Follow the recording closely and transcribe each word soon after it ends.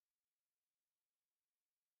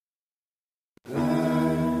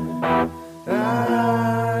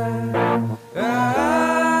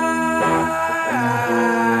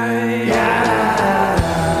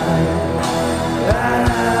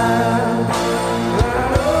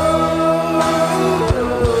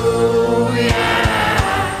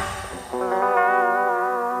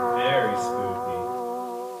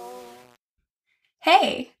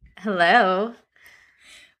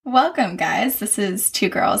Welcome, guys. This is Two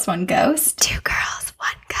Girls, One Ghost. Two girls, one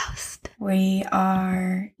ghost. We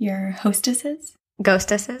are your hostesses.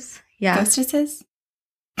 Ghostesses? Yeah. Ghostesses?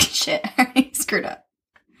 Shit, I screwed up.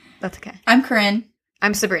 That's okay. I'm Corinne.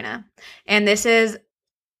 I'm Sabrina. And this is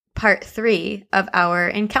part 3 of our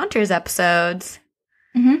Encounters episodes.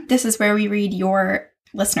 Mm-hmm. This is where we read your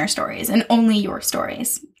listener stories and only your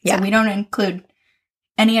stories. Yeah. So we don't include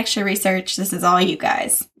any extra research. This is all you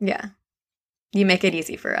guys. Yeah. You make it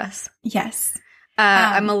easy for us. Yes.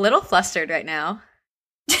 I'm a little flustered right now.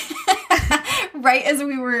 Right as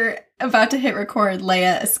we were about to hit record,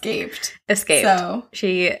 Leia escaped. So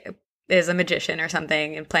she is a magician or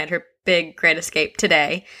something and planned her big, great escape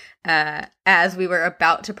today. As we were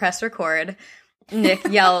about to press record, Nick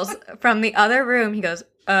yells from the other room. He goes,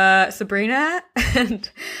 Sabrina? And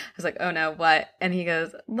I was like, oh no, what? And he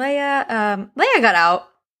goes, Leia got out.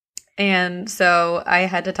 And so I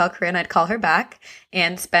had to tell Corinne I'd call her back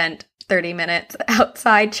and spent 30 minutes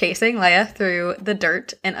outside chasing Leia through the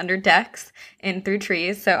dirt and under decks and through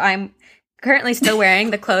trees. So I'm currently still wearing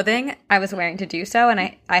the clothing I was wearing to do so. And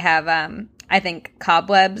I have, I think,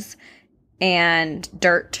 cobwebs and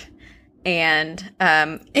dirt. And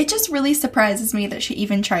it just really surprises me that she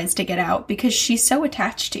even tries to get out because she's so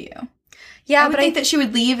attached to you. Yeah, I would think that she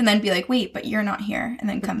would leave and then be like, wait, but you're not here, and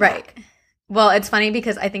then come back. Well, it's funny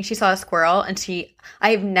because I think she saw a squirrel and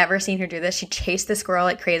I've never seen her do this. She chased the squirrel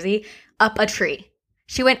like crazy up a tree.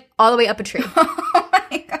 She went all the way up a tree. Oh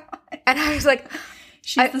my God. And I was like,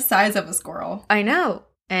 she's the size of a squirrel. I know.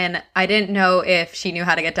 And I didn't know if she knew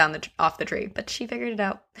how to get down off the tree, but she figured it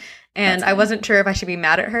out. And I wasn't sure if I should be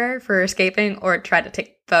mad at her for escaping or try to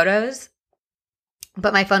take photos.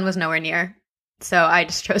 But my phone was nowhere near. So I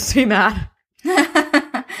just chose to be mad.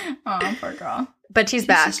 Oh, poor girl. But she's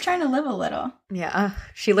back. She's trying to live a little. Yeah,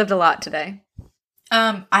 she lived a lot today.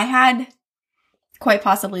 I had quite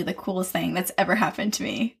possibly the coolest thing that's ever happened to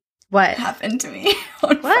me. What? Happened to me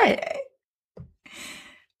on Friday.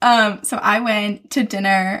 So I went to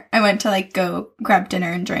dinner. I went to go grab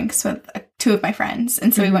dinner and drinks with 2 of my friends.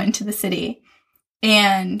 And so we went into the city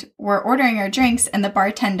and we're ordering our drinks. And the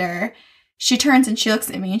bartender, she turns and she looks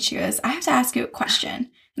at me and she goes, I have to ask you a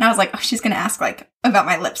question. And I was like, oh, she's going to ask about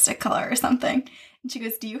my lipstick color or something. And she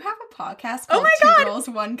goes, do you have a podcast called Two Girls,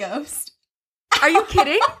 One Ghost? Are you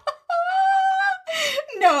kidding?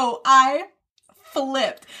 No, I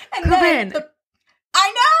flipped. And Corinne. then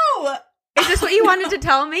I know! Is this what you wanted to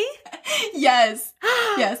tell me? Yes.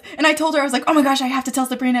 Yes. And I told her, I was like, oh my gosh, I have to tell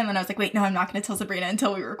Sabrina. And then I was like, wait, no, I'm not going to tell Sabrina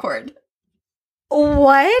until we record.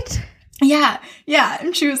 What? Yeah. Yeah.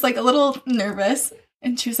 And she was a little nervous.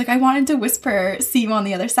 And she was like, I wanted to whisper, see you on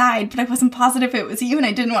the other side, but I wasn't positive it was you and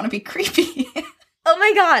I didn't want to be creepy. Oh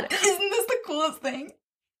my God. Isn't this the coolest thing?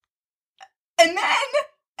 And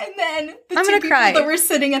then the I'm 2 people cry. that were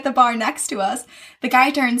sitting at the bar next to us, the guy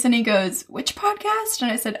turns and he goes, which podcast? And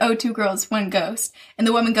I said, oh, Two Girls, One Ghost. And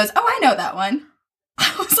the woman goes, oh, I know that one.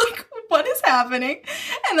 I was like, what is happening?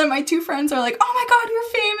 And then my 2 friends are like, oh my God,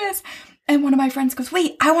 you're famous. And one of my friends goes,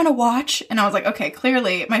 wait, I want to watch. And I was like, okay,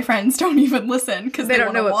 clearly my friends don't even listen because they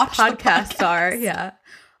don't know what podcasts are. Yeah.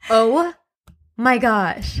 Oh my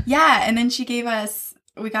gosh. Yeah. And then she gave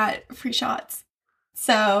we got free shots.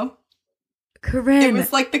 So Corinne. it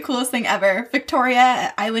was the coolest thing ever. Victoria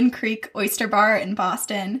at Island Creek Oyster Bar in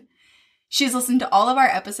Boston. She's listened to all of our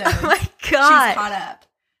episodes. Oh my God. She's caught up.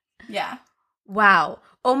 Yeah. Wow.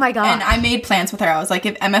 Oh my God. And I made plans with her. I was like,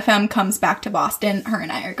 if MFM comes back to Boston, her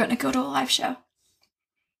and I are going to go to a live show.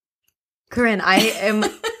 Corinne,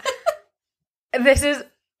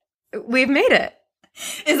 we've made it.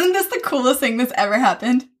 Isn't this the coolest thing that's ever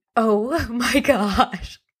happened? Oh my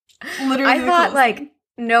gosh. Literally. I thought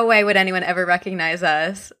no way would anyone ever recognize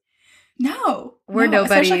us. No. We're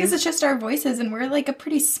nobodies. Especially because it's just our voices and we're a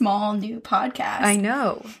pretty small new podcast. I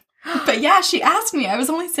know. But yeah, she asked me. I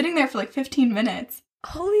was only sitting there for 15 minutes.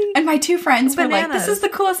 Holy And my 2 friends bananas. were like, this is the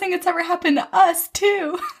coolest thing that's ever happened to us,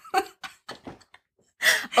 too.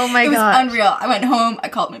 Oh my God. It was unreal. I went home. I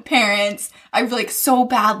called my parents. I so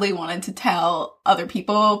badly wanted to tell other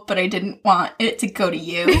people, but I didn't want it to go to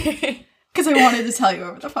you because I wanted to tell you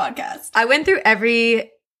over the podcast. I went through every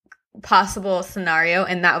possible scenario,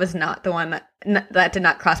 and that was not the one that did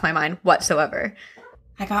not cross my mind whatsoever.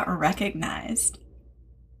 I got recognized.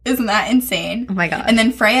 Isn't that insane? Oh my God. And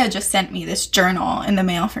then Freya just sent me this journal in the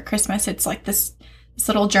mail for Christmas. It's this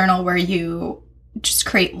little journal where you just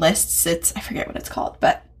create lists. I forget what it's called,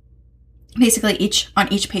 but basically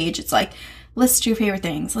on each page, it's list your favorite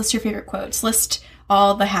things, list your favorite quotes, list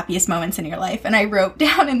all the happiest moments in your life. And I wrote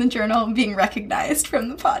down in the journal being recognized from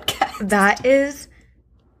the podcast. That is,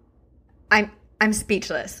 I'm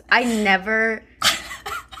speechless. I never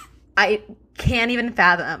I can't even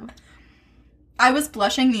fathom. I was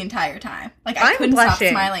blushing the entire time. Like, I couldn't stop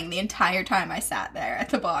smiling the entire time I sat there at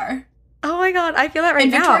the bar. Oh my God, I feel that right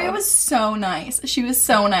now. And Victoria was so nice. She was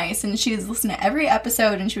so nice, and she was listening to every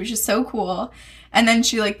episode, and she was just so cool. And then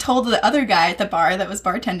she, like, told the other guy at the bar that was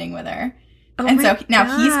bartending with her. Oh, and so now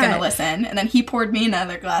he's going to listen. And then he poured me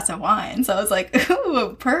another glass of wine. So I was like,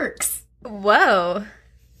 ooh, perks. Whoa.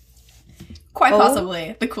 Quite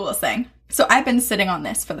possibly the coolest thing. So I've been sitting on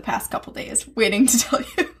this for the past couple days, waiting to tell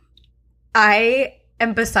you. I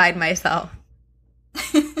am beside myself.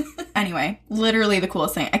 Anyway, literally the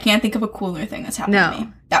coolest thing. I can't think of a cooler thing that's happened to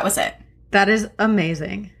me. That was it. That is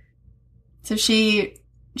amazing. So she's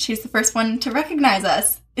the first one to recognize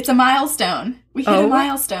us. It's a milestone. We hit a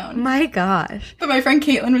milestone. My gosh. But my friend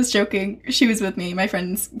Caitlin was joking. She was with me, my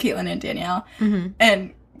friends Caitlin and Danielle. Mm-hmm.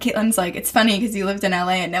 And Caitlin's like, it's funny because you lived in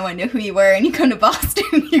LA and no one knew who you were, and you come to Boston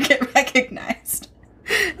and you get recognized.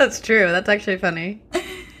 That's true. That's actually funny.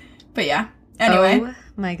 But yeah. Anyway. Oh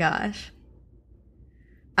my gosh.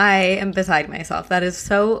 I am beside myself. That is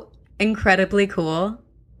so incredibly cool.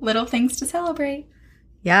 Little things to celebrate.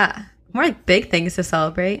 Yeah. More like big things to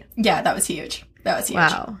celebrate. Yeah, that was huge. That was huge.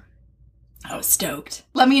 Wow. I was stoked.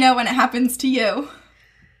 Let me know when it happens to you.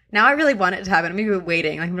 Now I really want it to happen. I'm going to be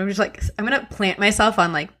waiting. Like, I'm going to plant myself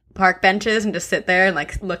on, like, park benches and just sit there and,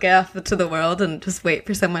 like, look off to the world and just wait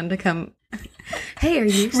for someone to come. Hey, are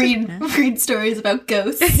you read stories about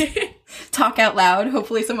ghosts. Talk out loud.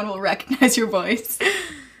 Hopefully someone will recognize your voice.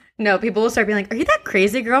 No, people will start being like, are you that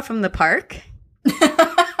crazy girl from the park?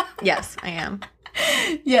 Yes, I am.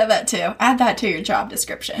 Yeah, that too. Add that to your job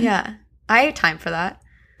description. Yeah. I have time for that.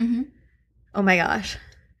 Mm-hmm. Oh my gosh.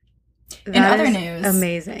 In other news,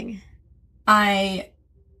 amazing. I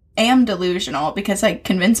am delusional because I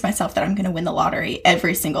convinced myself that I'm going to win the lottery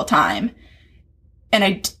every single time. And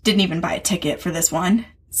I didn't even buy a ticket for this one.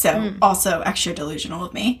 So also extra delusional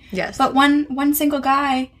of me. Yes. But one single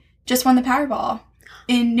guy just won the Powerball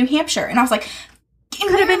in New Hampshire. And I was like,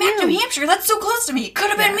 could have been New Hampshire. That's so close to me. It could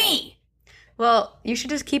have been me. Well, you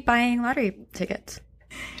should just keep buying lottery tickets.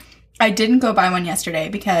 I didn't go buy one yesterday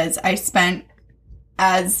because I spent,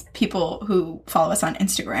 as people who follow us on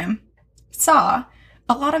Instagram saw,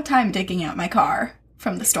 a lot of time digging out my car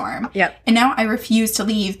from the storm. Yep. And now I refuse to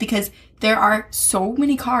leave because there are so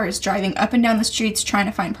many cars driving up and down the streets trying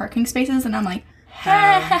to find parking spaces. And I'm like,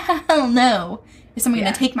 hell no. Is someone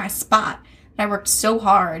going to take my spot that I worked so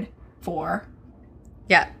hard for?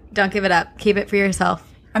 Yeah. Don't give it up. Keep it for yourself.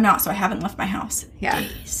 I'm not, so I haven't left my house. Yeah.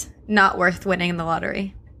 Days. Not worth winning the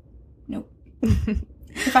lottery. Nope.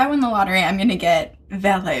 If I win the lottery, I'm going to get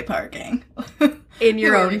valet parking. In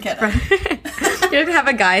your own front. You're going to have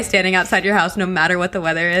a guy standing outside your house no matter what the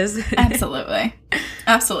weather is. Absolutely.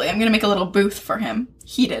 Absolutely. I'm going to make a little booth for him.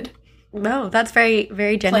 Heated. No, that's very,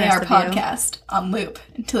 very generous. Play our podcast on loop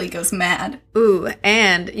until he goes mad. Ooh,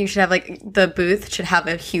 and you should have, like, the booth should have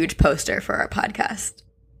a huge poster for our podcast.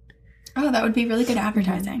 Oh, that would be really good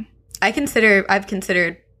advertising. I've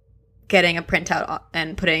considered getting a printout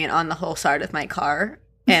and putting it on the whole side of my car.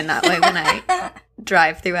 And that way when I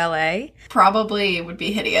drive through LA. Probably would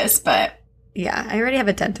be hideous, but... Yeah, I already have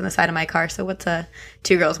a dent in the side of my car, so what's a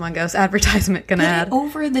Two Girls, One Ghost advertisement gonna add?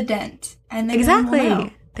 Over the dent. And then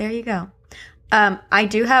exactly. There you go. I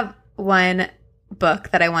do have one book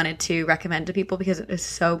that I wanted to recommend to people because it is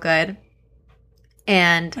so good.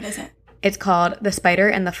 And what is it? It's called The Spider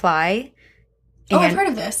and the Fly. Oh, I've heard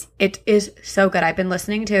of this. It is so good. I've been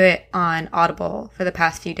listening to it on Audible for the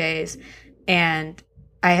past few days, and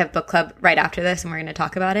I have book club right after this, and we're going to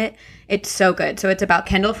talk about it. It's so good. So it's about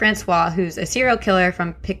Kendall Francois, who's a serial killer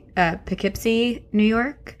from Poughkeepsie, New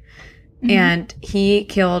York, and he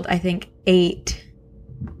killed, I think, 8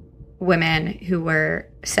 women who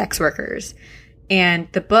were sex workers. And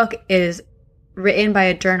the book is written by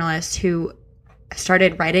a journalist who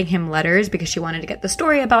started writing him letters because she wanted to get the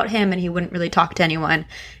story about him and he wouldn't really talk to anyone.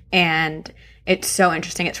 And it's so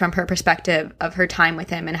interesting. It's from her perspective of her time with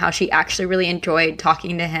him and how she actually really enjoyed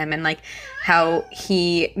talking to him and like how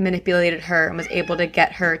he manipulated her and was able to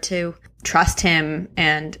get her to trust him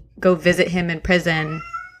and go visit him in prison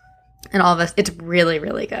and all this. It's really,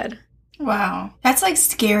 really good. Wow. That's like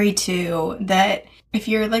scary too, that if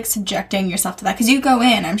you're like subjecting yourself to that, because you go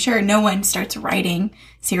in, I'm sure no one starts writing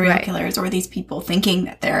serial killers or these people thinking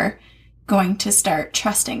that they're going to start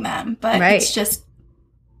trusting them. But it's just,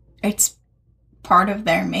 it's part of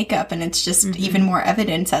their makeup, and it's just even more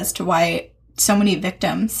evidence as to why so many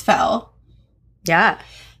victims fell to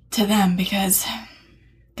them, because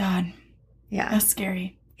God, that's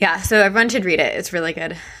scary. Yeah, so everyone should read it. It's really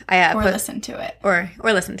good. Or listen to it. Or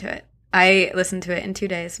listen to it. I listened to it in 2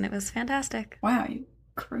 days, and it was fantastic. Wow,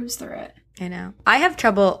 cruise through it. I know. I have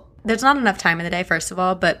trouble. There's not enough time in the day, first of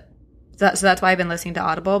all, but so that's why I've been listening to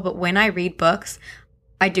Audible. But when I read books,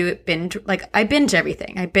 I do it binge. Like, I binge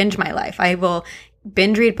everything. I binge my life. I will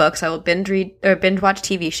binge read books. I will binge watch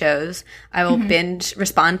TV shows. I will binge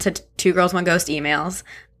respond to Two Girls, One Ghost emails.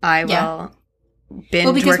 I will binge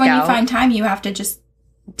Well, because work when out. you find time, you have to just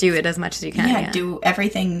do it as much as you can. do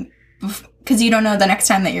everything because you don't know the next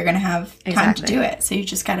time that you're going to have time to do it. So you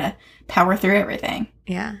just got to power through everything.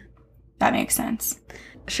 Yeah. That makes sense.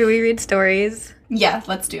 Should we read stories? Yeah,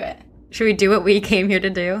 let's do it. Should we do what we came here to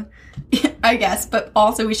do? I guess, but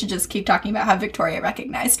also we should just keep talking about how Victoria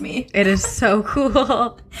recognized me. It is so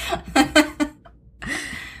cool.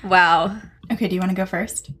 Wow. Okay, do you want to go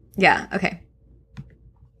first? Yeah, okay.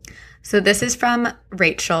 So this is from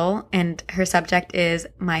Rachel, and her subject is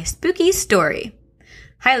My Spooky Story.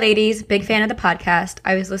 Hi, ladies. Big fan of the podcast.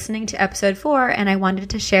 I was listening to episode 4, and I wanted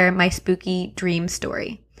to share my spooky dream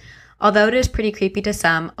story. Although it is pretty creepy to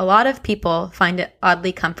some, a lot of people find it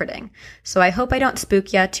oddly comforting, so I hope I don't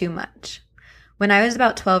spook ya too much. When I was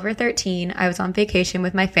about 12 or 13, I was on vacation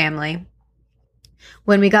with my family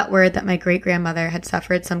when we got word that my great-grandmother had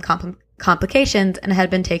suffered some complications and had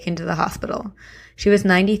been taken to the hospital. She was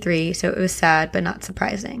 93, so it was sad but not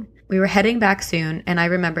surprising. We were heading back soon, and I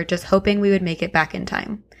remember just hoping we would make it back in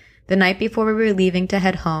time. The night before we were leaving to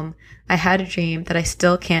head home, I had a dream that I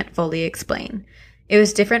still can't fully explain. It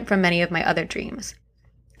was different from many of my other dreams.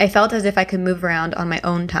 I felt as if I could move around on my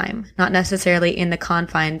own time, not necessarily in the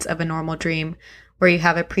confines of a normal dream where you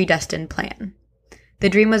have a predestined plan. The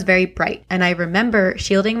dream was very bright, and I remember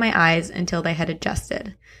shielding my eyes until they had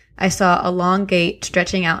adjusted. I saw a long gate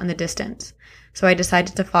stretching out in the distance, so I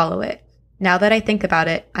decided to follow it. Now that I think about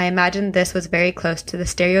it, I imagine this was very close to the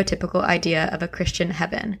stereotypical idea of a Christian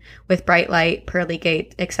heaven, with bright light, pearly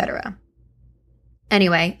gates, etc.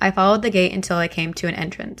 Anyway, I followed the gate until I came to an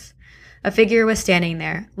entrance. A figure was standing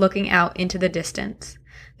there, looking out into the distance.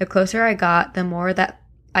 The closer I got, the more that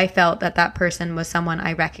I felt that person was someone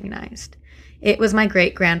I recognized. It was my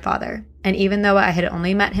great-grandfather, and even though I had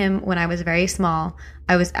only met him when I was very small,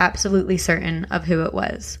 I was absolutely certain of who it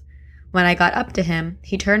was. When I got up to him,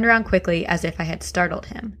 he turned around quickly as if I had startled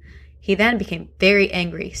him. He then became very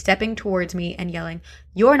angry, stepping towards me and yelling,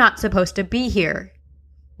 "You're not supposed to be here.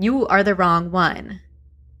 You are the wrong one."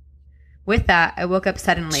 With that, I woke up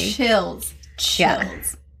suddenly. Chills. Yeah.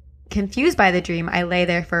 Confused by the dream, I lay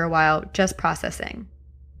there for a while, just processing.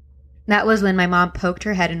 That was when my mom poked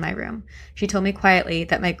her head in my room. She told me quietly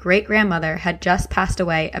that my great-grandmother had just passed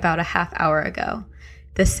away about a half hour ago,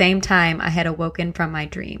 the same time I had awoken from my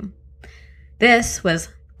dream. This was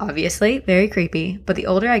obviously very creepy, but the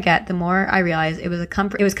older I get, the more I realize it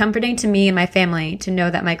was comforting to me and my family to know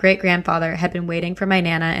that my great-grandfather had been waiting for my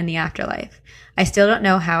Nana in the afterlife. I still don't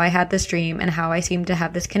know how I had this dream and how I seem to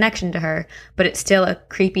have this connection to her, but it's still a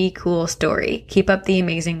creepy, cool story. Keep up the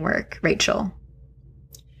amazing work, Rachel.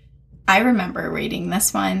 I remember reading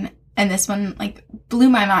this one, and this one, like, blew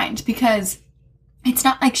my mind because it's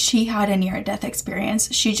not like she had a near-death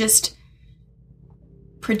experience. She just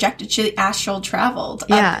projected, she astral traveled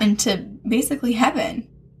up into basically heaven.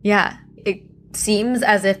 Yeah. It seems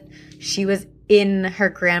as if she was in her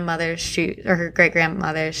grandmother's shoes, or her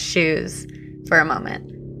great-grandmother's shoes for a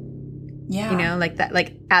moment. Yeah. You know, like that,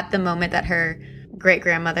 like at the moment that her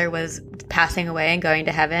great-grandmother was passing away and going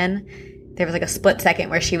to heaven, there was like a split second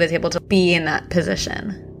where she was able to be in that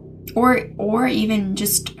position. Or even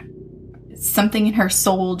just something in her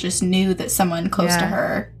soul just knew that someone close to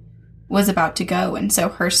her was about to go. And so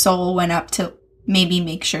her soul went up to maybe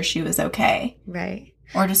make sure she was okay. Right.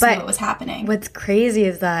 Or to see what was happening. What's crazy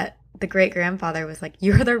is that the great-grandfather was like,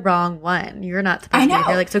 "You're the wrong one. You're not supposed to be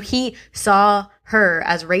here." Like, so he saw her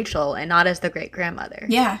as Rachel and not as the great-grandmother.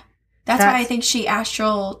 Yeah. That's why I think she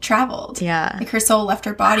astral traveled. Yeah. Like her soul left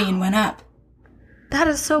her body and went up. That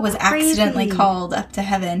is so was crazy. Accidentally called up to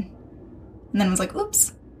heaven. And then was like,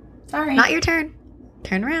 "Oops. Sorry. Not your turn.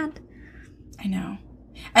 Turn around." I know.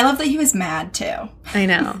 I love that he was mad too. I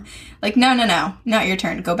know. Like, no. Not your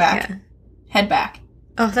turn. Go back. Yeah. Head back.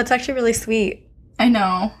 Oh, that's actually really sweet. I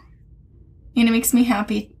know. And it makes me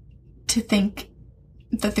happy to think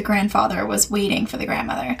that the grandfather was waiting for the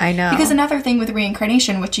grandmother. I know. Because another thing with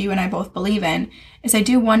reincarnation, which you and I both believe in, is I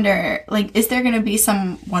do wonder, like, is there going to be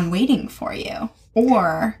someone waiting for you?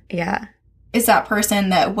 Or is that person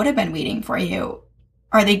that would have been waiting for you,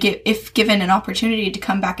 are they, if given an opportunity to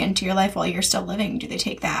come back into your life while you're still living, do they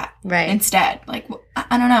take that instead? Like,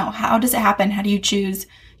 I don't know. How does it happen? How do you choose?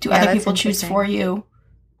 Do other people choose for you?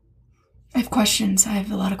 I have questions. I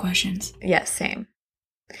have a lot of questions. Yes, same.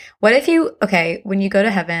 What if when you go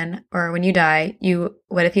to heaven or when you die,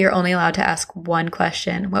 what if you're only allowed to ask one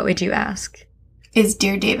question? What would you ask? Is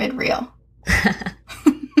Dear David real?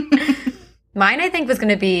 Mine, I think, was going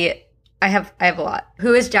to be, I have a lot.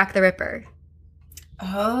 Who is Jack the Ripper?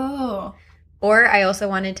 Oh. Or I also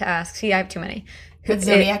wanted to ask, I have too many. The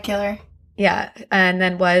Zodiac Killer? Yeah. And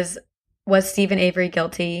then was Stephen Avery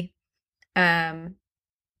guilty?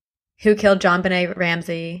 Who killed John Benet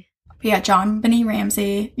Ramsey? Yeah, John Benet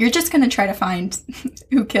Ramsey. You're just going to try to find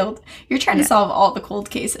who killed. You're trying to solve all the cold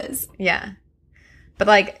cases. Yeah. But,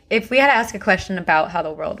 like, if we had to ask a question about how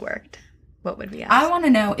the world worked, what would we ask? I want to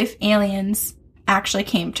know if aliens actually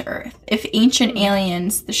came to Earth. If Ancient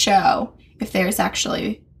Aliens, the show, if there's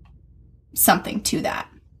actually something to that.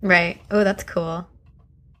 Right. Oh, that's cool.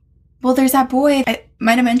 Well, there's that boy, I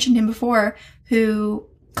might have mentioned him before, who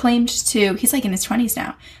claimed to, he's like in his 20s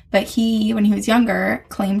now, but he, when he was younger,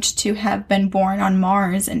 claimed to have been born on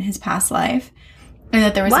Mars in his past life. And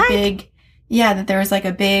that there was that there was like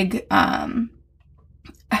a big,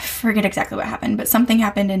 I forget exactly what happened, but something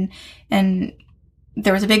happened and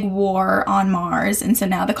there was a big war on Mars. And so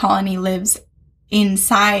now the colony lives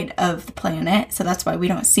inside of the planet. So that's why we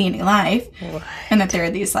don't see any life. What? And that there are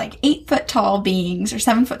these like 8-foot tall beings or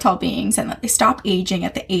 7-foot tall beings and that they stop aging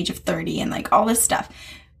at the age of 30 and like all this stuff.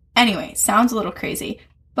 Anyway, sounds a little crazy,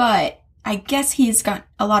 but I guess he's got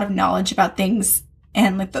a lot of knowledge about things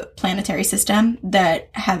and like the planetary system that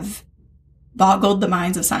have boggled the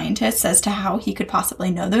minds of scientists as to how he could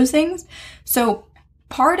possibly know those things. So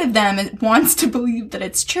part of them wants to believe that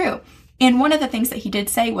it's true. And one of the things that he did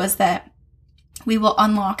say was that we will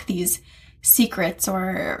unlock these secrets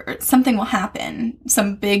or something will happen.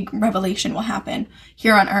 Some big revelation will happen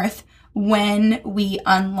here on Earth when we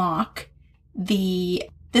unlock the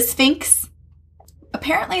Sphinx.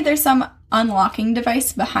 Apparently there's some unlocking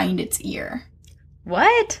device behind its ear.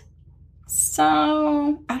 What?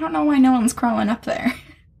 So, I don't know why no one's crawling up there.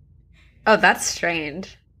 Oh, that's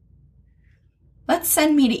strange. Let's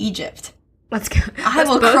send me to Egypt. Let's go. Let's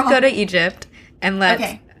both go to Egypt and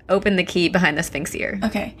let's open the key behind the Sphinx ear.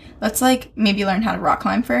 Okay. Let's like maybe learn how to rock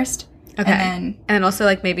climb first. Okay. And then also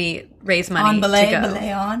like maybe raise money to go.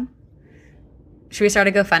 Belay on. Should we start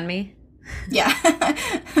a GoFundMe? Yeah.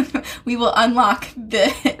 We will unlock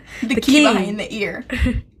the key behind the ear.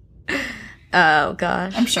 Oh,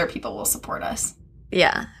 gosh. I'm sure people will support us.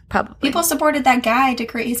 Yeah, probably. People supported that guy to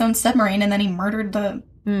create his own submarine, and then he murdered the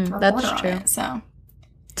reporter on it. So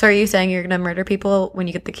are you saying you're going to murder people when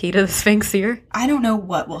you get the key to the Sphinx ear? I don't know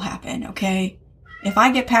what will happen, okay? If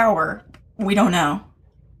I get power, we don't know.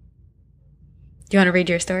 Do you want to read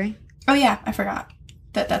your story? Oh, yeah. I forgot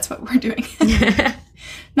that's what we're doing.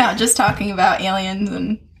 No, just talking about aliens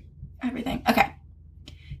and everything. Okay.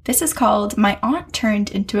 This is called My Aunt Turned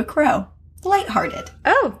into a Crow. Lighthearted.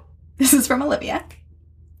 Oh. This is from Olivia.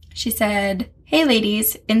 She said, "Hey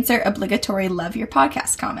ladies, insert obligatory love your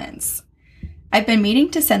podcast comments. I've been meaning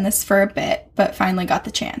to send this for a bit, but finally got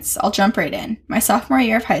the chance. I'll jump right in. My sophomore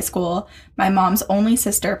year of high school, my mom's only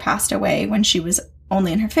sister passed away when she was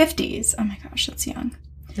only in her 50s. Oh my gosh, that's young.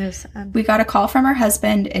 We got a call from her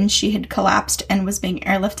husband and she had collapsed and was being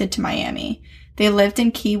airlifted to Miami. They lived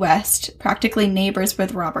in Key West, practically neighbors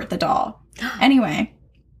with Robert the Doll. Anyway,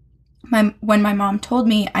 when my mom told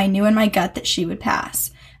me, I knew in my gut that she would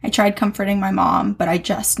pass. I tried comforting my mom, but I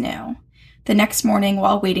just knew. The next morning,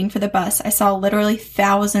 while waiting for the bus, I saw literally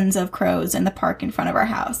thousands of crows in the park in front of our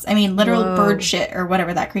house. I mean, literal bird shit or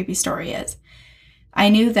whatever that creepy story is. I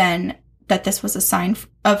knew then that this was a sign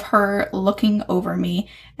of her looking over me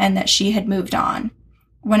and that she had moved on.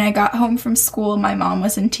 When I got home from school, my mom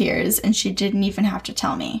was in tears and she didn't even have to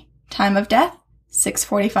tell me. Time of death?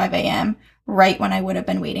 6:45 a.m., right when I would have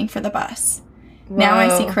been waiting for the bus. Whoa. Now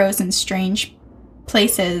I see crows in strange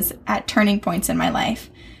places at turning points in my life.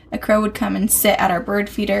 A crow would come and sit at our bird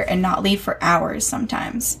feeder and not leave for hours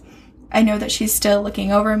sometimes. I know that she's still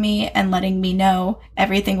looking over me and letting me know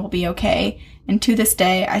everything will be okay. And to this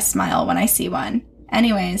day, I smile when I see one.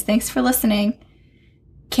 Anyways, thanks for listening.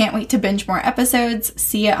 Can't wait to binge more episodes.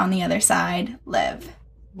 See ya on the other side. Liv."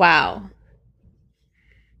 Wow.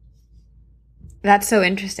 That's so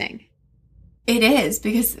interesting. It is,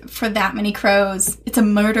 because for that many crows, it's a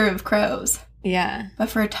murder of crows. Yeah. But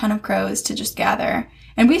for a ton of crows to just gather.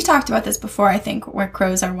 And we've talked about this before, I think, where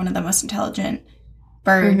crows are one of the most intelligent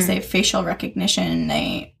birds. Mm-hmm. They have facial recognition.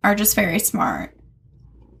 They are just very smart.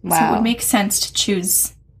 Wow. So it would make sense to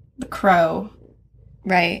choose the crow.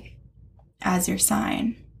 Right. As your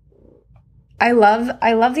sign. I love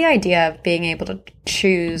the idea of being able to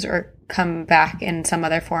choose or come back in some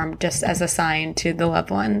other form just as a sign to the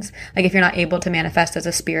loved ones. Like if you're not able to manifest as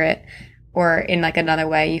a spirit or in like another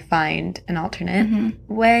way, you find an alternate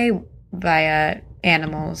Mm-hmm. way via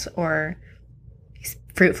animals or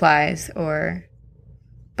fruit flies or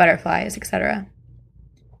butterflies, etc.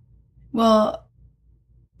 Well,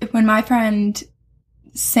 when my friend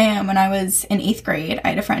Sam, when I was in 8th grade, I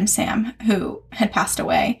had a friend, Sam, who had passed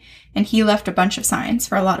away, and he left a bunch of signs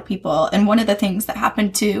for a lot of people. And one of the things that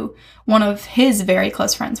happened to one of his very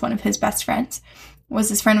close friends, one of his best friends, was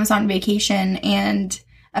his friend was on vacation, and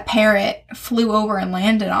a parrot flew over and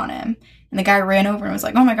landed on him. And the guy ran over and was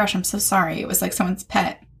like, "Oh my gosh, I'm so sorry." It was like someone's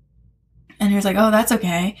pet. And he was like, "Oh, that's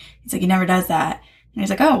okay." He's like, "He never does that." And he's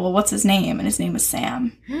like, "Oh, well, what's his name?" And his name was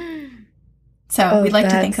Sam. So we'd like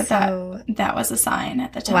to think that was a sign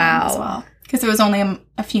at the time as well. Because it was only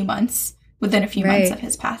a few months, within a few months of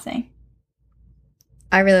his passing.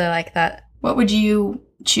 I really like that. What would you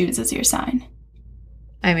choose as your sign?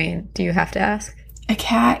 I mean, do you have to ask? A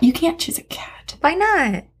cat? You can't choose a cat. Why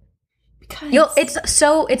not? Because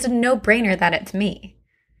it's a no-brainer that it's me.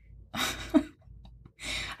 I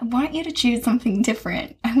want you to choose something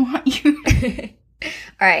different. I want you.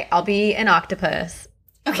 All right, I'll be an octopus.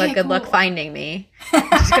 Okay, Good luck finding me. I'm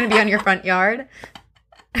just going to be on your front yard.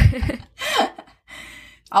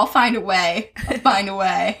 I'll find a way.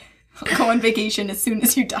 I'll go on vacation as soon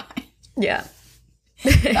as you die. Yeah.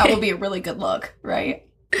 That will be a really good look, right?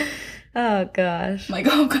 Oh, gosh. I'm like,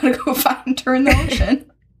 oh, gotta go find her in the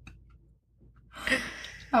ocean.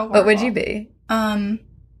 What would you be?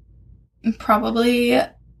 Probably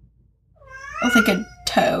like a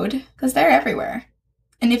toad, because they're everywhere.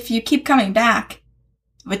 And if you keep coming back,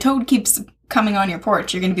 if a toad keeps coming on your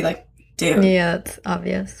porch, you're going to be like, dude. Yeah, it's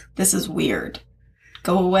obvious. This is weird.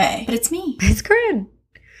 Go away. But it's me. It's good.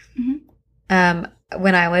 Mm-hmm.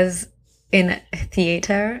 When I was in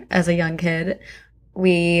theater as a young kid,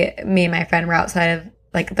 me and my friend were outside of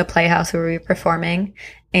like the playhouse where we were performing,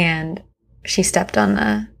 and she stepped on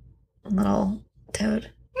the little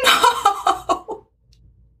toad. No!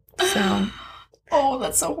 So. Oh,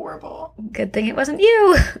 that's so horrible. Good thing it wasn't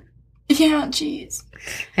you. Yeah, jeez.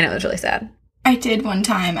 I know, it was really sad. I did one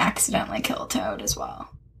time accidentally kill a toad as well.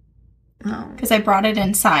 Oh. Because I brought it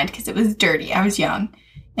inside because it was dirty. I was young.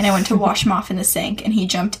 And I went to wash him off in the sink, and he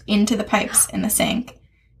jumped into the pipes in the sink.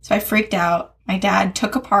 So I freaked out. My dad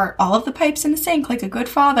took apart all of the pipes in the sink like a good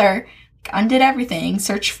father, undid everything,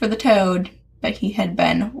 searched for the toad, but he had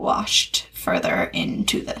been washed further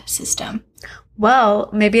into the system. Well,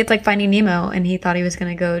 maybe it's like Finding Nemo, and he thought he was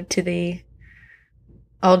going to go to the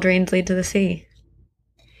all drains lead to the sea.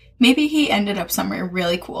 Maybe he ended up somewhere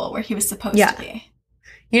really cool where he was supposed to be.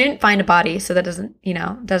 You didn't find a body, so that doesn't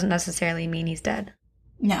necessarily mean he's dead.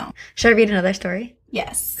 No. Should I read another story?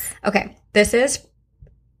 Yes. Okay. This is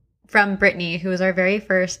from Brittany, who was our very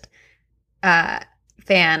first fan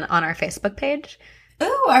on our Facebook page.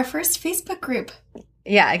 Ooh, our first Facebook group.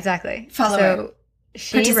 Yeah, exactly. Follower. So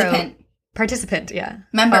she Participant. Participant, yeah.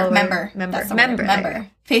 Member. That's the Member. word.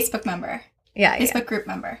 Member. Facebook member. Yeah, Facebook group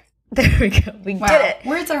member. There we go. We did it.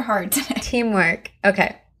 Words are hard today. Teamwork.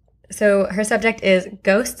 Okay. So her subject is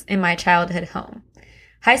Ghosts in My Childhood Home.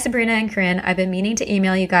 Hi, Sabrina and Corinne. I've been meaning to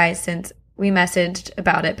email you guys since we messaged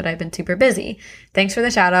about it, but I've been super busy. Thanks for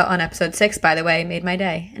the shout out on episode 6, by the way. Made my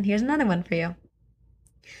day. And here's another one for you.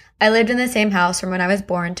 I lived in the same house from when I was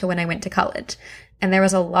born to when I went to college, and there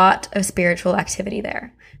was a lot of spiritual activity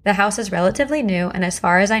there. The house is relatively new, and as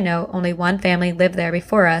far as I know, only one family lived there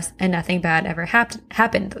before us, and nothing bad ever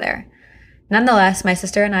happened there. Nonetheless, my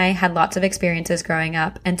sister and I had lots of experiences growing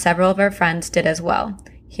up, and several of our friends did as well.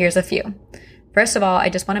 Here's a few. First of all, I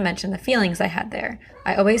just want to mention the feelings I had there.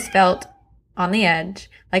 I always felt on the edge,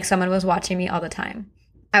 like someone was watching me all the time.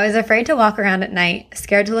 I was afraid to walk around at night,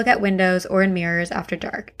 scared to look at windows or in mirrors after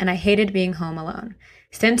dark, and I hated being home alone.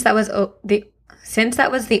 Since that was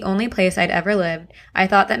the only place I'd ever lived, I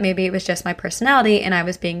thought that maybe it was just my personality and I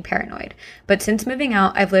was being paranoid. But since moving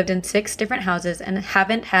out, I've lived in 6 different houses and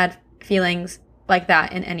haven't had feelings like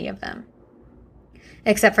that in any of them.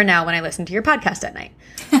 Except for now when I listen to your podcast at night.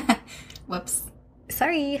 Whoops.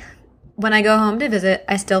 Sorry. When I go home to visit,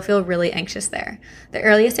 I still feel really anxious there. The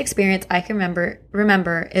earliest experience I can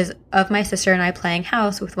remember is of my sister and I playing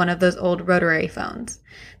house with one of those old rotary phones.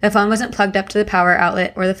 The phone wasn't plugged up to the power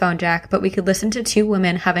outlet or the phone jack, but we could listen to 2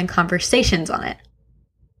 women having conversations on it.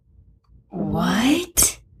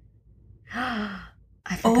 What?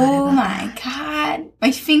 I forgot Oh about my God.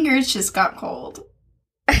 My fingers just got cold.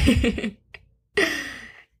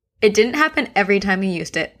 It didn't happen every time we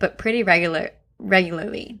used it, but pretty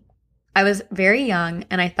regularly. I was very young,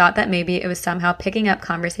 and I thought that maybe it was somehow picking up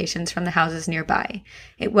conversations from the houses nearby.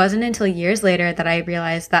 It wasn't until years later that I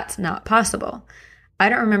realized that's not possible. I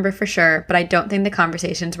don't remember for sure, but I don't think the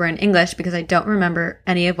conversations were in English because I don't remember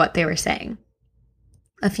any of what they were saying.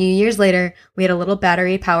 A few years later, we had a little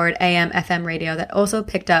battery-powered AM/FM radio that also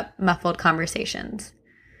picked up muffled conversations.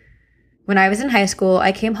 When I was in high school,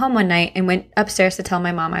 I came home one night and went upstairs to tell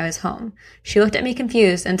my mom I was home. She looked at me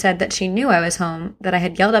confused and said that she knew I was home, that I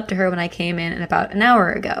had yelled up to her when I came in about an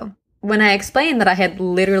hour ago. When I explained that I had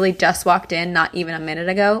literally just walked in not even a minute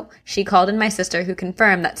ago, she called in my sister, who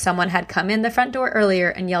confirmed that someone had come in the front door earlier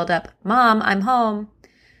and yelled up, "Mom, I'm home."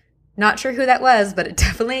 Not sure who that was, but it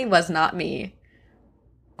definitely was not me.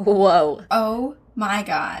 Whoa. Oh my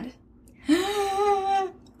God.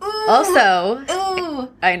 Also, Ooh.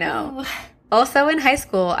 I know. Ooh. Also in high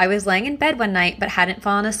school, I was laying in bed one night but hadn't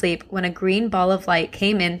fallen asleep when a green ball of light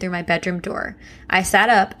came in through my bedroom door. I sat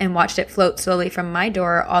up and watched it float slowly from my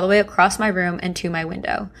door all the way across my room and to my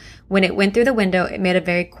window. When it went through the window, it made a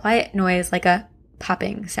very quiet noise like a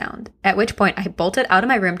popping sound, at which point I bolted out of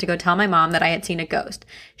my room to go tell my mom that I had seen a ghost.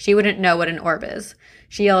 She wouldn't know what an orb is.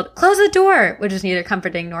 She yelled, "Close the door," which is neither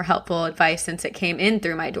comforting nor helpful advice since it came in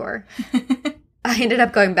through my door. I ended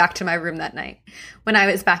up going back to my room that night. When I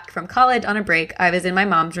was back from college on a break, I was in my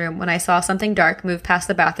mom's room when I saw something dark move past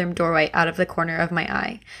the bathroom doorway out of the corner of my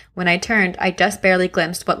eye. When I turned, I just barely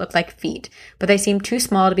glimpsed what looked like feet, but they seemed too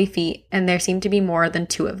small to be feet, and there seemed to be more than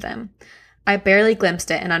two of them. I barely glimpsed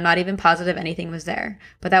it, and I'm not even positive anything was there.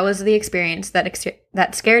 But that was the experience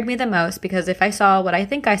that scared me the most, because if I saw what I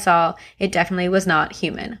think I saw, it definitely was not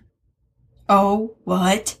human. Oh,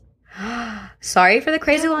 what? Sorry for the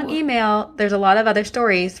crazy long email. There's a lot of other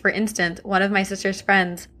stories. For instance, one of my sister's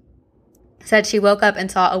friends said she woke up and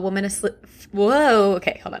saw a woman asleep. Whoa,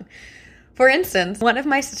 okay, hold on. For instance, one of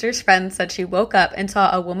my sister's friends said she woke up and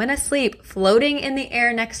saw a woman asleep floating in the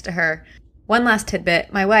air next to her. One last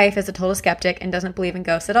tidbit. My wife is a total skeptic and doesn't believe in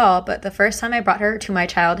ghosts at all, but the first time I brought her to my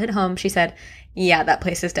childhood home, she said, "Yeah, that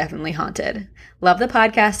place is definitely haunted." Love the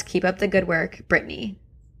podcast. Keep up the good work. Brittany.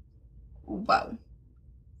 Whoa.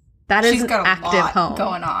 That is She's an got a active lot home.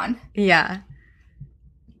 going on. Yeah.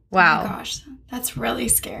 Wow. Oh my gosh, that's really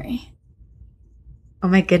scary. Oh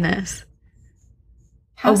my goodness.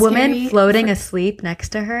 How a woman scary floating for- asleep next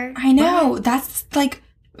to her? I know. That's like,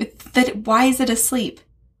 that. Why is it asleep?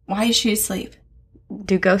 Why is she asleep?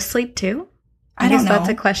 Do ghosts sleep too? I don't guess know. That's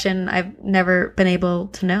a question I've never been able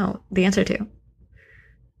to know the answer to.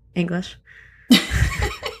 English.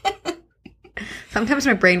 Sometimes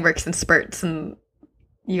my brain works in spurts and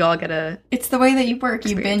you all gotta... It's the way that you work.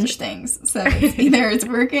 You binge things. So it's either it's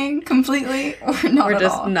working completely or not or at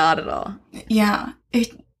just all. not at all. Yeah.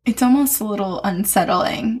 It's almost a little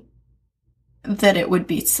unsettling that it would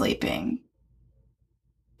be sleeping.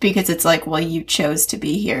 Because it's like, well, you chose to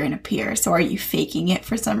be here and appear, so are you faking it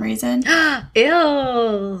for some reason?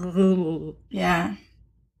 Ew. Yeah.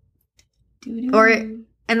 Doo-doo. Or,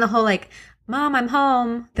 and the whole like, "Mom, I'm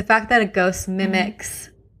home." The fact that a ghost mimics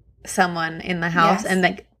someone in the house, Yes. and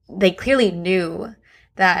like they clearly knew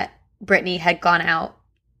that Brittany had gone out,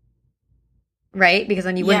 right? Because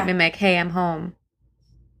then you wouldn't Yeah. mimic, "Hey, I'm home."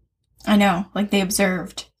 I know, like they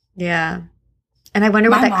observed. Yeah. And I wonder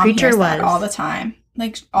what My that mom creature hears was. that all the time.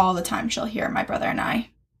 Like all the time, she'll hear my brother and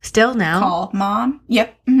I Still now? call Mom.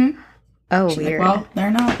 Yep. Mm-hmm. Oh, She's weird. like, well, they're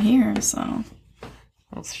not here, so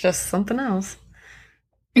It's just something else.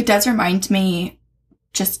 it does remind me.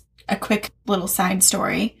 Just a quick little side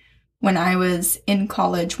story. When I was in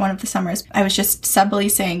college, one of the summers, I was just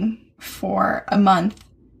subleasing for a month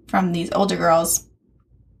from these older girls.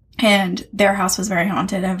 And their house was very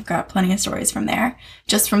haunted. I've got plenty of stories from there,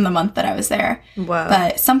 just from the month that I was there. Whoa.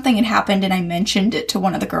 But something had happened and I mentioned it to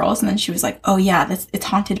one of the girls. And then she was like, "Oh, yeah, it's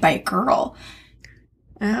haunted by a girl,"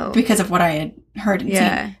 Oh. because of what I had heard and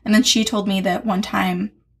Yeah. seen. And then she told me that one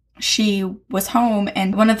time she was home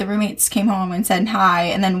and one of the roommates came home and said hi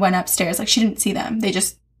and then went upstairs. Like, she didn't see them. They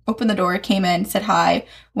just opened the door, came in, said hi,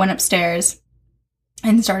 went upstairs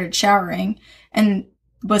and started showering and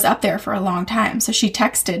was up there for a long time. So she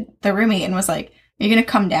texted the roommate and was like, "Are you going to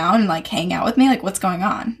come down and like hang out with me? Like, what's going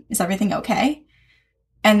on? Is everything okay?"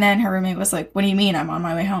 And then her roommate was like, "What do you mean? I'm on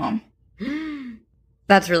my way home."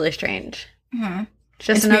 That's really strange. Mhm.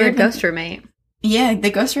 Just It's another weird when- ghost roommate. Yeah,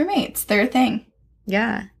 the ghost roommates, they're a thing.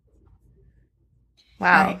 Yeah. All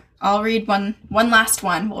Wow. right, I'll read one last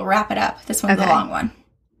one. We'll wrap it up. This one's Okay. a long one.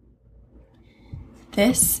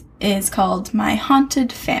 This is called My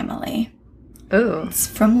Haunted Family. Ooh. It's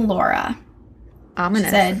from Laura. She Ominous.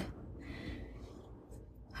 said,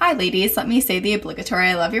 "Hi, ladies. Let me say the obligatory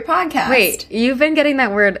I love your podcast." Wait, you've been getting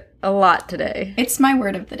that word a lot today. It's my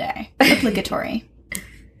word of the day. Obligatory.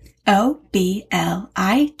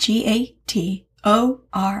 OBLIGATORY.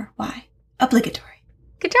 Obligatory.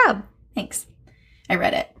 Good job. Thanks. I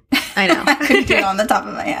read it. I know. I couldn't do it on the top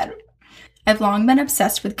of my head. I've long been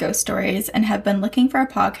obsessed with ghost stories and have been looking for a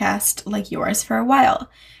podcast like yours for a while.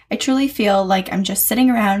 I truly feel like I'm just sitting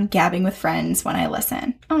around gabbing with friends when I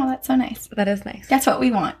listen. Oh, that's so nice. That is nice. That's what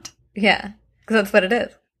we want. Yeah, because that's what it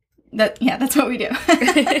is. That's what we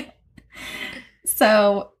do.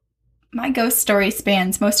 So, my ghost story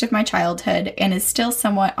spans most of my childhood and is still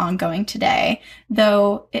somewhat ongoing today,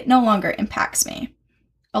 though it no longer impacts me.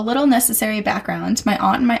 A little necessary background, my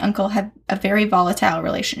aunt and my uncle have a very volatile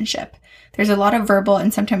relationship. There's a lot of verbal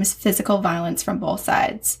and sometimes physical violence from both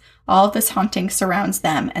sides. All of this haunting surrounds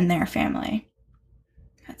them and their family.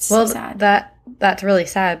 That's so sad. That's really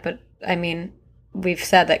sad, but I mean, we've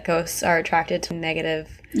said that ghosts are attracted to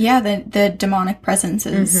negative. Yeah, the demonic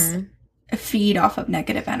presences feed off of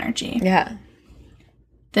negative energy. Yeah.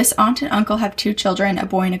 This aunt and uncle have 2 children, a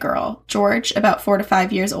boy and a girl. George, about 4 to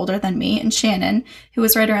 5 years older than me, and Shannon, who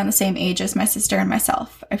was right around the same age as my sister and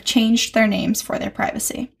myself. I've changed their names for their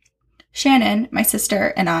privacy. Shannon, my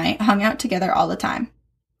sister, and I hung out together all the time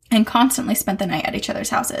and constantly spent the night at each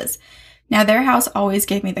other's houses. Now, their house always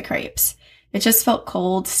gave me the creeps. It just felt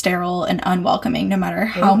cold, sterile, and unwelcoming no matter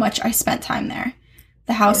how much I spent time there.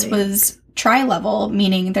 The house was tri-level,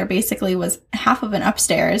 meaning there basically was half of an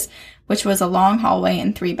upstairs, which was a long hallway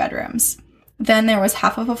and 3 bedrooms. Then there was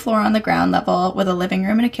half of a floor on the ground level with a living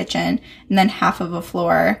room and a kitchen, and then half of a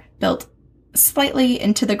floor built slightly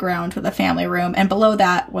into the ground with a family room, and below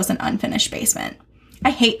that was an unfinished basement. I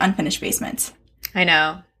hate unfinished basements. I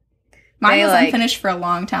know. Mine was unfinished for a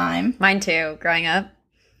long time. Mine too, growing up.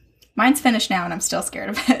 Mine's finished now, and I'm still scared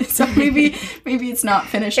of it. So maybe it's not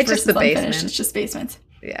finished it's versus just the unfinished. basement. It's just basements.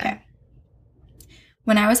 Yeah. Okay.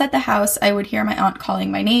 When I was at the house, I would hear my aunt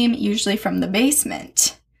calling my name, usually from the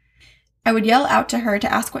basement. I would yell out to her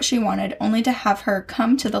to ask what she wanted, only to have her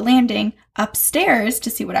come to the landing upstairs to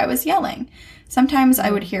see what I was yelling. Sometimes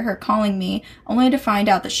I would hear her calling me, only to find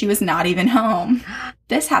out that she was not even home.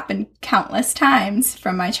 This happened countless times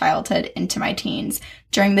from my childhood into my teens,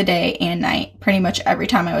 during the day and night, pretty much every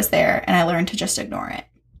time I was there, and I learned to just ignore it.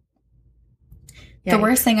 Yikes. The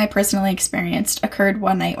worst thing I personally experienced occurred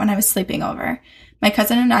one night when I was sleeping over. My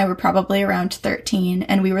cousin and I were probably around 13,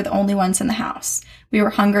 and we were the only ones in the house. We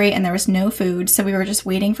were hungry, and there was no food, so we were just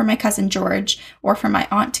waiting for my cousin George or for my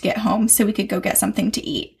aunt to get home so we could go get something to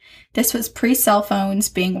eat. This was pre-cell phones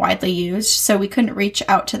being widely used, so we couldn't reach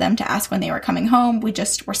out to them to ask when they were coming home. We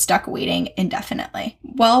just were stuck waiting indefinitely.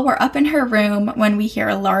 Well, we're up in her room when we hear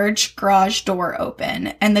a large garage door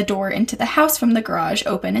open, and the door into the house from the garage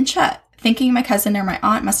open and shut. Thinking my cousin or my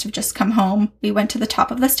aunt must have just come home, we went to the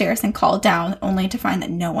top of the stairs and called down, only to find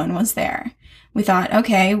that no one was there. We thought,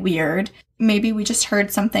 okay, weird. Maybe we just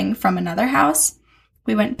heard something from another house.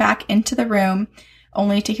 We went back into the room,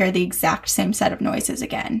 only to hear the exact same set of noises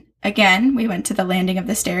again. Again, we went to the landing of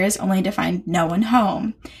the stairs, only to find no one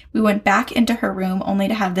home. We went back into her room, only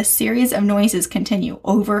to have this series of noises continue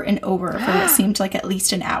over and over for what seemed like at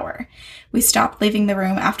least an hour. We stopped leaving the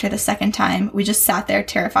room after the second time. We just sat there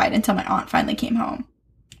terrified until my aunt finally came home.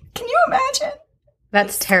 Can you imagine?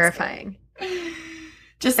 That's terrifying.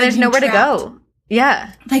 Just and there's nowhere to go.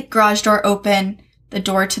 Yeah. Like garage door open, the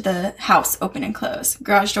door to the house open and close.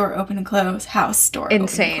 Garage door open and close, house door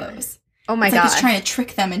insane. Open and close. Oh my God. God. It's trying to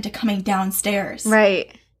trick them into coming downstairs.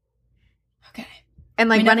 Right. Okay. And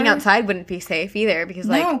like running outside wouldn't be safe either because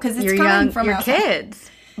like it's you're young, you're kids.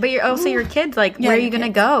 But you're also your kids, like where are you going to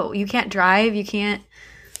go? You can't drive, you can't.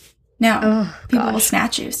 No. People will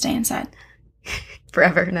snatch you, stay inside.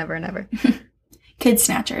 Forever, never. Kid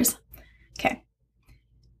snatchers. Okay.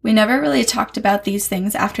 We never really talked about these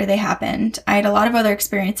things after they happened. I had a lot of other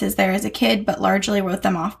experiences there as a kid, but largely wrote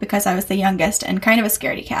them off because I was the youngest and kind of a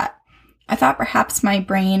scaredy cat. I thought perhaps my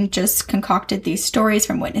brain just concocted these stories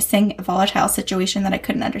from witnessing a volatile situation that I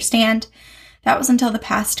couldn't understand. That was until the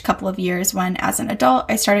past couple of years when, as an adult,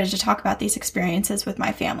 I started to talk about these experiences with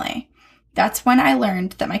my family. That's when I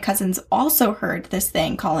learned that my cousins also heard this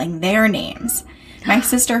thing calling their names. My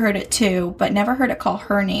sister heard it too, but never heard it call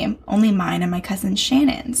her name, only mine and my cousin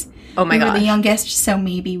Shannon's. Oh my gosh. We were the youngest, so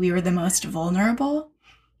maybe we were the most vulnerable.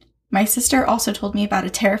 My sister also told me about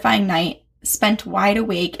a terrifying night spent wide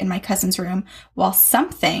awake in my cousin's room while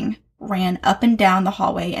something ran up and down the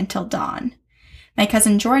hallway until dawn. My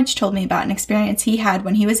cousin George told me about an experience he had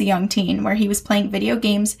when he was a young teen where he was playing video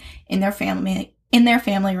games in their family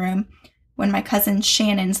room when my cousin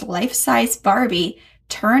Shannon's life-size Barbie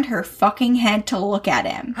turned her fucking head to look at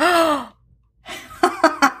him. I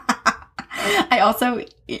also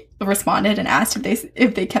responded and asked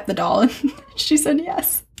if they kept the doll, and she said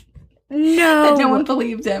yes. No. That no one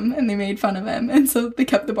believed him, and they made fun of him, and so they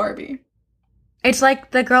kept the Barbie. It's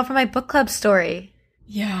like the girl from my book club story.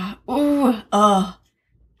 Yeah. Ooh. Ugh.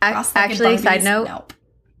 Cross-legged Actually, side Barbies? note, Nope.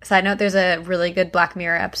 there's a really good Black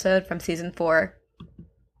Mirror episode from season 4.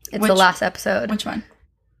 It's the Which- last episode. Which one?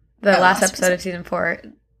 The Oh, last last episode of season 4,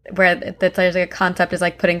 where there's like a concept is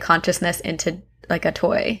like putting consciousness into like a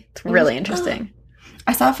toy. It's really interesting.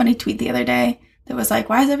 I saw a funny tweet the other day that was like,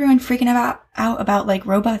 why is everyone freaking out about like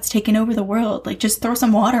robots taking over the world? Like, just throw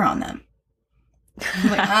some water on them.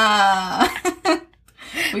 I'm like,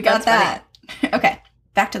 we got That's that. Okay,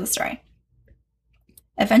 back to the story.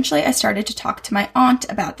 Eventually, I started to talk to my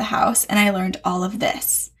aunt about the house, and I learned all of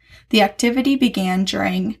this. The activity began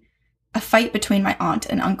during a fight between my aunt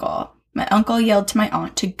and uncle. My uncle yelled to my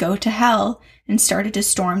aunt to go to hell and started to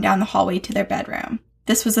storm down the hallway to their bedroom.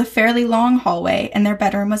 This was a fairly long hallway, and their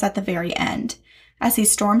bedroom was at the very end. As he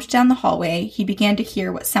stormed down the hallway, he began to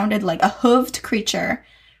hear what sounded like a hooved creature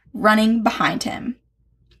running behind him.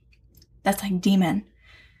 That's like demon.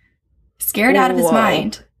 Scared out of his Whoa.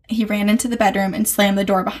 mind, he ran into the bedroom and slammed the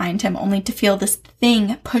door behind him, only to feel this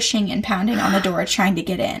thing pushing and pounding on the door, trying to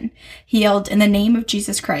get in. He yelled, "In the name of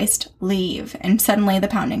Jesus Christ, leave," and suddenly the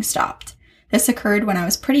pounding stopped. This occurred when I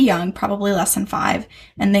was pretty young, probably less than 5,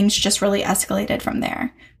 and things just really escalated from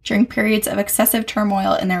there. During periods of excessive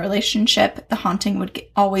turmoil in their relationship, the haunting would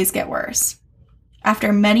always get worse.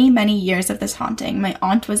 After many, many years of this haunting, my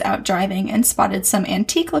aunt was out driving and spotted some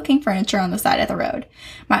antique-looking furniture on the side of the road.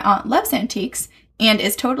 My aunt loves antiques and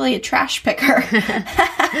is totally a trash picker.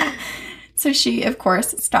 So she, of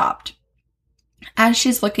course, stopped. As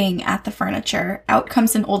she's looking at the furniture, out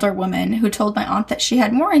comes an older woman who told my aunt that she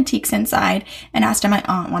had more antiques inside and asked if my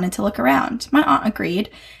aunt wanted to look around. My aunt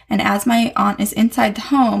agreed, and as my aunt is inside the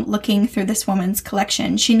home looking through this woman's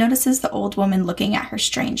collection, she notices the old woman looking at her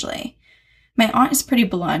strangely. My aunt is pretty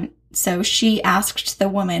blunt, so she asked the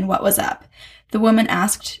woman what was up. The woman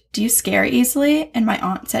asked, "Do you scare easily?" And my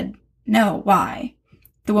aunt said, "No, why?"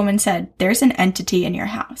 The woman said, "There's an entity in your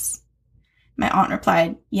house." My aunt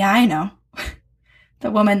replied, "Yeah, I know."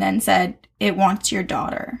 The woman then said, "It wants your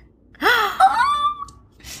daughter."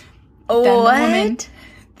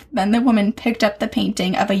 Then the woman picked up the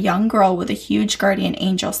painting of a young girl with a huge guardian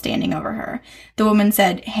angel standing over her. The woman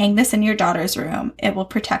said, "Hang this in your daughter's room. It will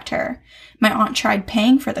protect her." My aunt tried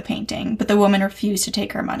paying for the painting, but the woman refused to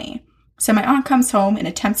take her money. So my aunt comes home and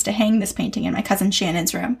attempts to hang this painting in my cousin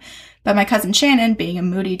Shannon's room. But my cousin Shannon, being a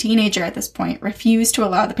moody teenager at this point, refused to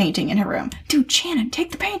allow the painting in her room. "Dude, Shannon, take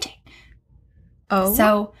the painting." Oh.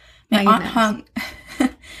 So my goodness. aunt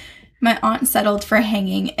my aunt settled for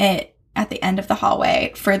hanging it at the end of the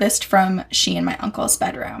hallway, furthest from she and my uncle's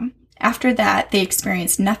bedroom. After that, they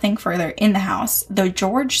experienced nothing further in the house, though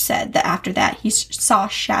George said that after that he saw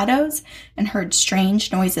shadows and heard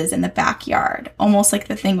strange noises in the backyard, almost like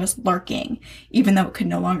the thing was lurking, even though it could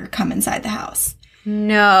no longer come inside the house.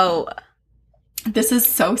 No. This is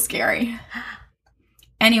so scary.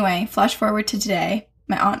 Anyway, flash forward to today.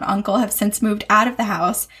 My aunt and uncle have since moved out of the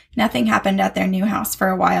house. Nothing happened at their new house for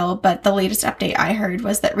a while, but the latest update I heard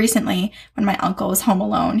was that recently, when my uncle was home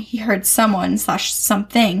alone, he heard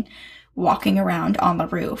someone/something walking around on the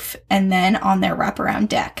roof and then on their wraparound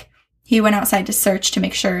deck. He went outside to search to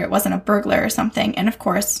make sure it wasn't a burglar or something, and of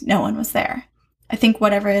course, no one was there. I think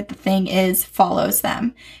whatever the thing is follows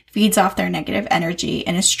them, feeds off their negative energy,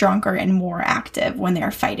 and is stronger and more active when they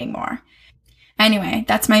are fighting more. Anyway,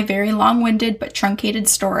 that's my very long-winded but truncated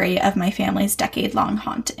story of my family's decade-long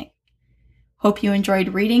haunting. Hope you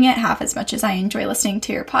enjoyed reading it half as much as I enjoy listening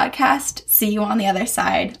to your podcast. See you on the other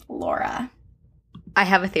side, Laura. I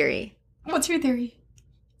have a theory. What's your theory?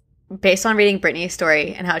 Based on reading Brittany's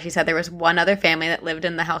story and how she said there was one other family that lived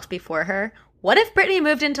in the house before her, what if Brittany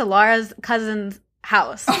moved into Laura's cousin's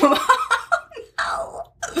house? No.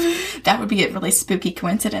 That would be a really spooky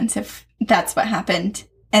coincidence if that's what happened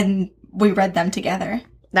and we read them together.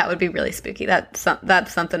 That would be really spooky. That's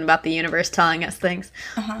something about the universe telling us things.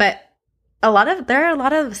 Uh-huh. But there are a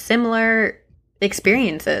lot of similar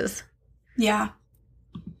experiences. Yeah.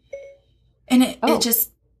 And it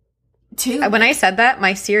just, too. When I said that,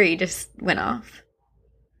 my Siri just went off.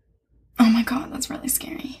 Oh my god, that's really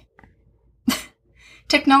scary.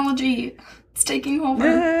 Technology, it's taking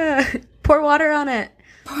over. Pour water on it.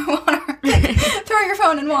 Pour water. Throw your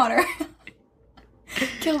phone in water.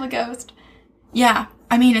 Kill the ghost. Yeah,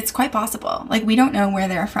 I mean, it's quite possible. Like, we don't know where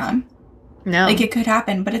they're from. No. Like, it could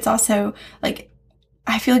happen, but it's also, like,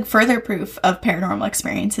 I feel like further proof of paranormal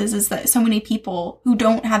experiences is that so many people who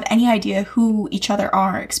don't have any idea who each other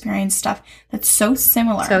are experience stuff that's so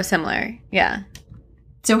similar. So similar, yeah.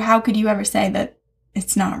 So how could you ever say that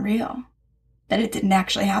it's not real? That it didn't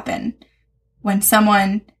actually happen? When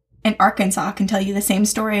someone in Arkansas can tell you the same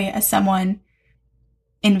story as someone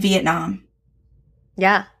in Vietnam.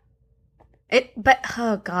 Yeah. But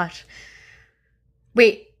oh gosh.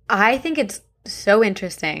 Wait, I think it's so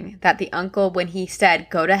interesting that the uncle, when he said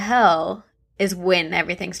go to hell, is when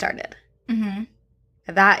everything started. Mm-hmm.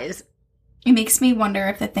 That is. It makes me wonder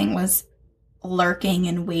if the thing was lurking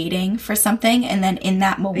and waiting for something, and then in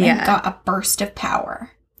that moment got a burst of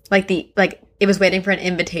power. Like it was waiting for an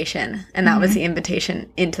invitation, and that was the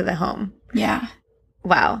invitation into the home. Yeah.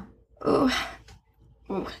 Wow. Ooh,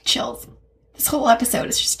 chills. This whole episode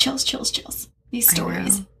is just chills. These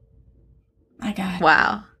stories. My God.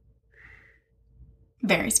 Wow.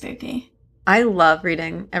 Very spooky. I love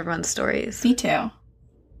reading everyone's stories. Me too.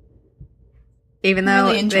 Even though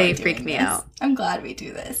really they freak me out. I'm glad we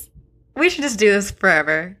do this. We should just do this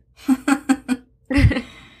forever.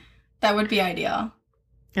 That would be ideal.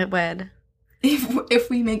 It would. If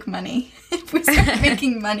we make money. If we start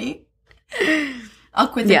making money. I'll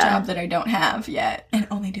quit the job that I don't have yet and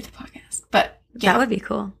only do the podcast. But yeah. That would be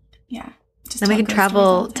cool. Yeah. Then we can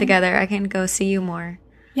travel together. I can go see you more.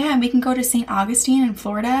 Yeah, and we can go to St. Augustine in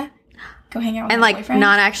Florida. Go hang out with and my boyfriend.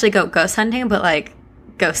 Not actually go ghost hunting, but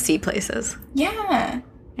go see places. Yeah,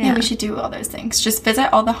 we should do all those things. Just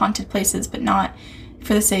visit all the haunted places, but not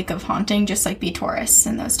for the sake of haunting. Just be tourists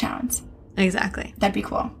in those towns. Exactly. That'd be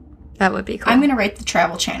cool. That would be cool. I'm going to write the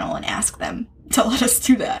Travel Channel and ask them to let us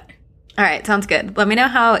do that. All right, sounds good. Let me know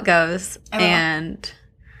how it goes. And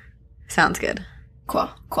sounds good. Cool.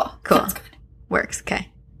 Sounds good. Works.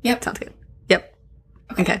 Okay. Yep. Sounds good. Yep.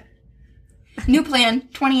 Okay. New plan,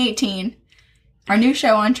 2018. Our new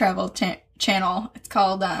show on Travel Channel. It's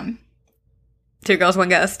called Two Girls, One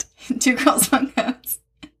Ghost. Two Girls, One Ghost.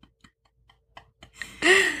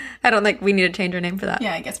 I don't think we need to change our name for that.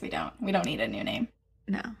 Yeah, I guess we don't. We don't need a new name.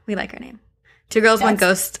 No, we like our name. Two Girls, One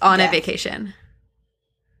Ghost on a vacation.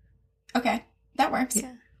 Okay, that works.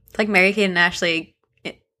 Yeah. It's like Mary-Kate and Ashley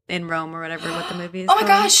in Rome or whatever what the movie is Oh my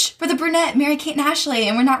gosh, we're the brunette, Mary-Kate and Ashley,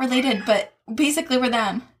 and we're not related, but basically we're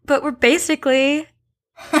them. But we're basically...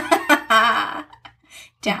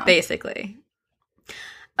 Down. Basically.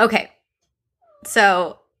 Okay.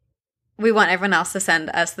 So we want everyone else to send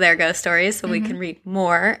us their ghost stories so we can read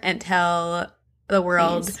more and tell the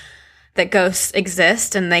world that ghosts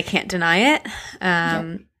exist and they can't deny it.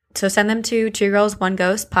 So send them to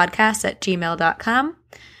twogirlsoneghost@gmail.com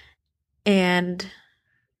and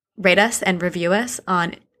rate us and review us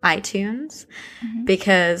on iTunes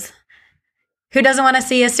because who doesn't want to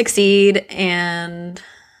see us succeed? And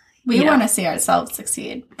we want to see ourselves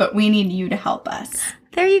succeed, but we need you to help us.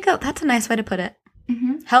 There you go. That's a nice way to put it.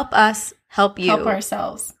 Help us help you. Help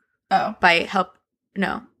ourselves. Oh. By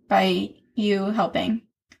you helping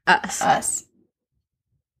us.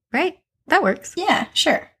 Right? That works. Yeah,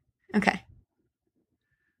 sure. Okay.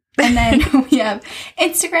 And then we have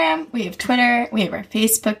Instagram, we have Twitter, we have our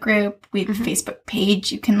Facebook group, we have a Facebook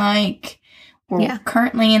page you can like. We're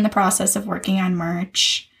currently in the process of working on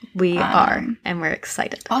merch. We are, and we're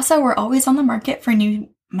excited. Also, we're always on the market for new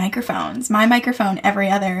microphones. My microphone every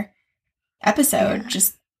other episode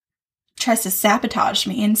just tries to sabotage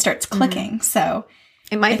me and starts clicking. So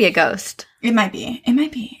it might be a ghost. It might be.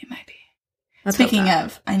 Let's Speaking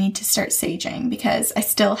of, I need to start saging because I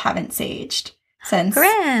still haven't saged since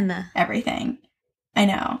everything. I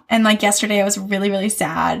know. And yesterday I was really, really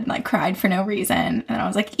sad and cried for no reason. And I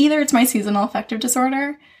was like, either it's my seasonal affective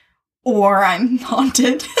disorder or I'm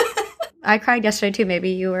haunted. I cried yesterday too.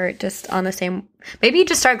 Maybe you were just on the same. Maybe you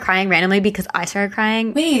just started crying randomly because I started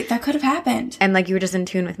crying. Wait, that could have happened. And you were just in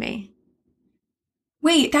tune with me.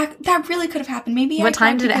 Wait, that really could have happened. Maybe What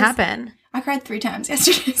time did it happen? I cried 3 times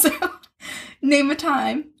yesterday. So name a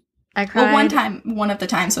time. I cried. Well, one time. One of the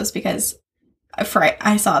times was because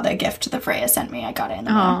I saw the gift that Freya sent me. I got it in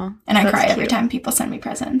the mail. And I cry every time people send me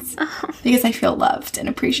presents because I feel loved and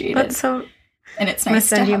appreciated. That's so... And it's nice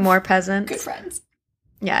to send you have more presents. Good friends.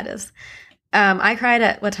 Yeah, it is. I cried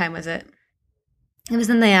at... What time was it? It was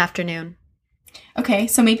in the afternoon. Okay,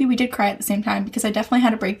 so maybe we did cry at the same time because I definitely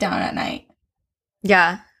had a breakdown at night.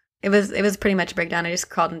 Yeah. It was pretty much a breakdown. I just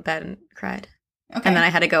crawled in bed and cried. Okay. And then I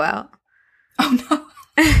had to go out. Oh, no.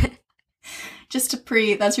 Just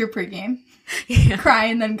that's your pregame. Yeah. Cry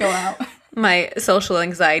and then go out. My social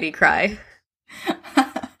anxiety cry.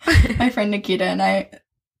 My friend Nikita and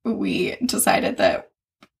we decided that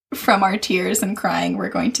from our tears and crying, we're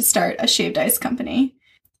going to start a shaved ice company.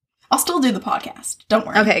 I'll still do the podcast. Don't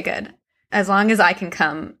worry. Okay, good. As long as I can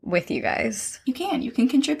come with you guys. You can. You can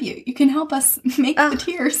contribute. You can help us make the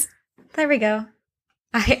tears. There we go.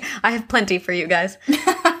 I have plenty for you guys.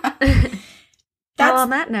 Well,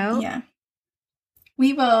 on that note. Yeah.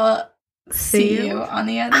 We will see you on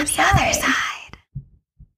the other side.